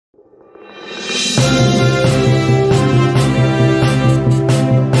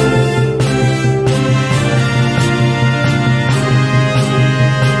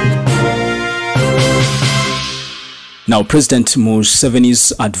Now, President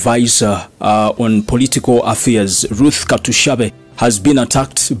Museveni's advisor on political affairs, Ruth Katushabe, has been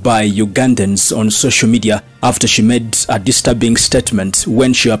attacked by Ugandans on social media after she made a disturbing statement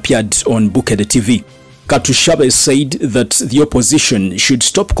when she appeared on Bukede TV. Katushabe said that the opposition should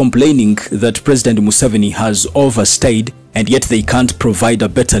stop complaining that President Museveni has overstayed and yet they can't provide a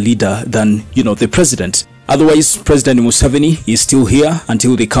better leader than, the president. Otherwise, President Museveni is still here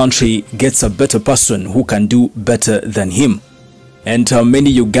until the country gets a better person who can do better than him. And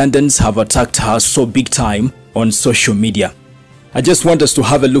many Ugandans have attacked her so big time on social media. I just want us to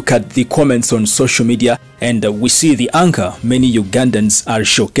have a look at the comments on social media, and we see the anger many Ugandans are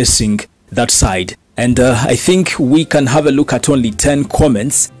showcasing that side. And I think we can have a look at only 10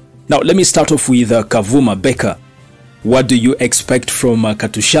 comments. Now, let me start off with Kavuma Becker. What do you expect from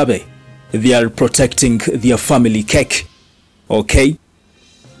Katushabe? They are protecting their family cake. Okay?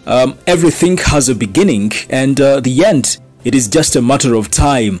 Everything has a beginning, and the end, it is just a matter of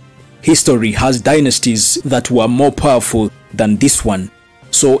time. History has dynasties that were more powerful than this one.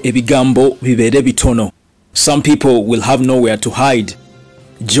 So, ebigambo bibere bitono. Some people will have nowhere to hide.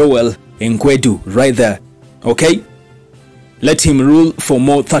 Joel Nkwedu, right there. Okay? Let him rule for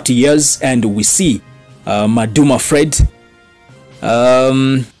more 30 years, and we see Maduma Fred.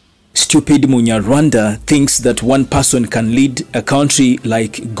 Stupid Munyarwanda thinks that one person can lead a country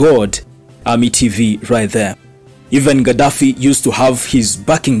like God. Army TV, right there. Even Gaddafi used to have his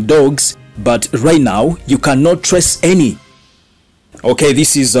backing dogs, but right now you cannot trace any. Okay,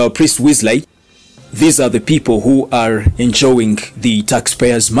 this is Priest Weasley. These are the people who are enjoying the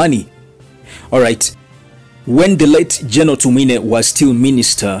taxpayers' money. Alright, when the late General Tumine was still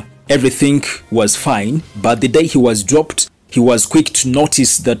minister, everything was fine, but the day he was dropped, he was quick to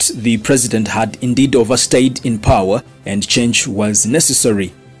notice that the president had indeed overstayed in power and change was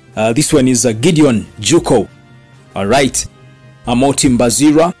necessary. This one is Gideon Juko. Alright, Amoti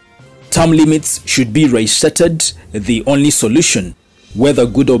Mbazira. Term limits should be resetted. The only solution, whether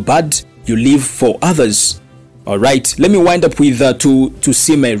good or bad, you live for others. Alright, let me wind up with to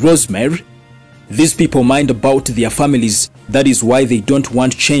Sime Rosemary. These people mind about their families. That is why they don't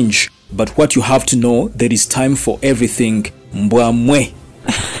want change. But what you have to know, there is time for everything. Mbwamwe.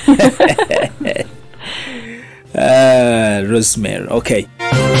 Rosemary, okay.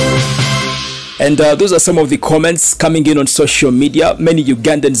 And those are some of the comments coming in on social media. Many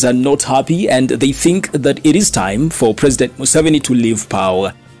Ugandans are not happy and they think that it is time for President Museveni to leave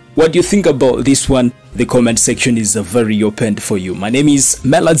power. What do you think about this one? The comment section is very open for you. My name is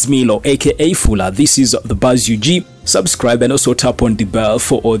Melads Milo, aka Fula. This is the Buzz UG. Subscribe and also tap on the bell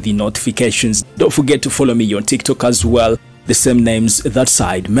for all the notifications. Don't forget to follow me on TikTok as well. The same names that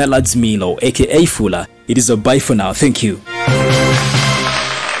side, Melads Milo, aka Fula. It is a bye for now. Thank you.